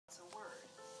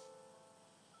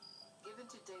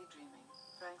Into daydreaming,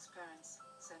 Frank's parents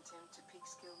sent him to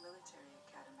Peekskill Military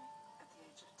Academy at the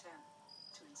age of 10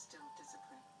 to instill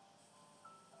discipline.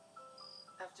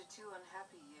 After 2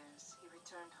 unhappy years, he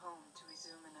returned home to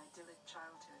resume an idyllic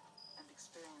childhood and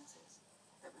experiences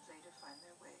that would later find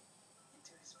their way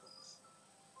into his books.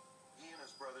 He and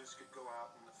his brothers could go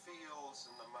out in the fields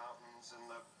and the mountains and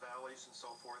the valleys and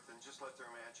so forth and just let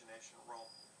their imagination roam.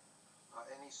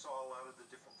 And he saw a lot of the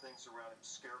different things around him.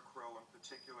 Scarecrow in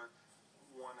particular,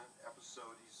 one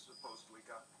episode he supposedly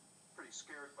got pretty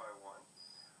scared by one,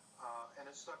 and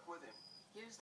it stuck with him. Years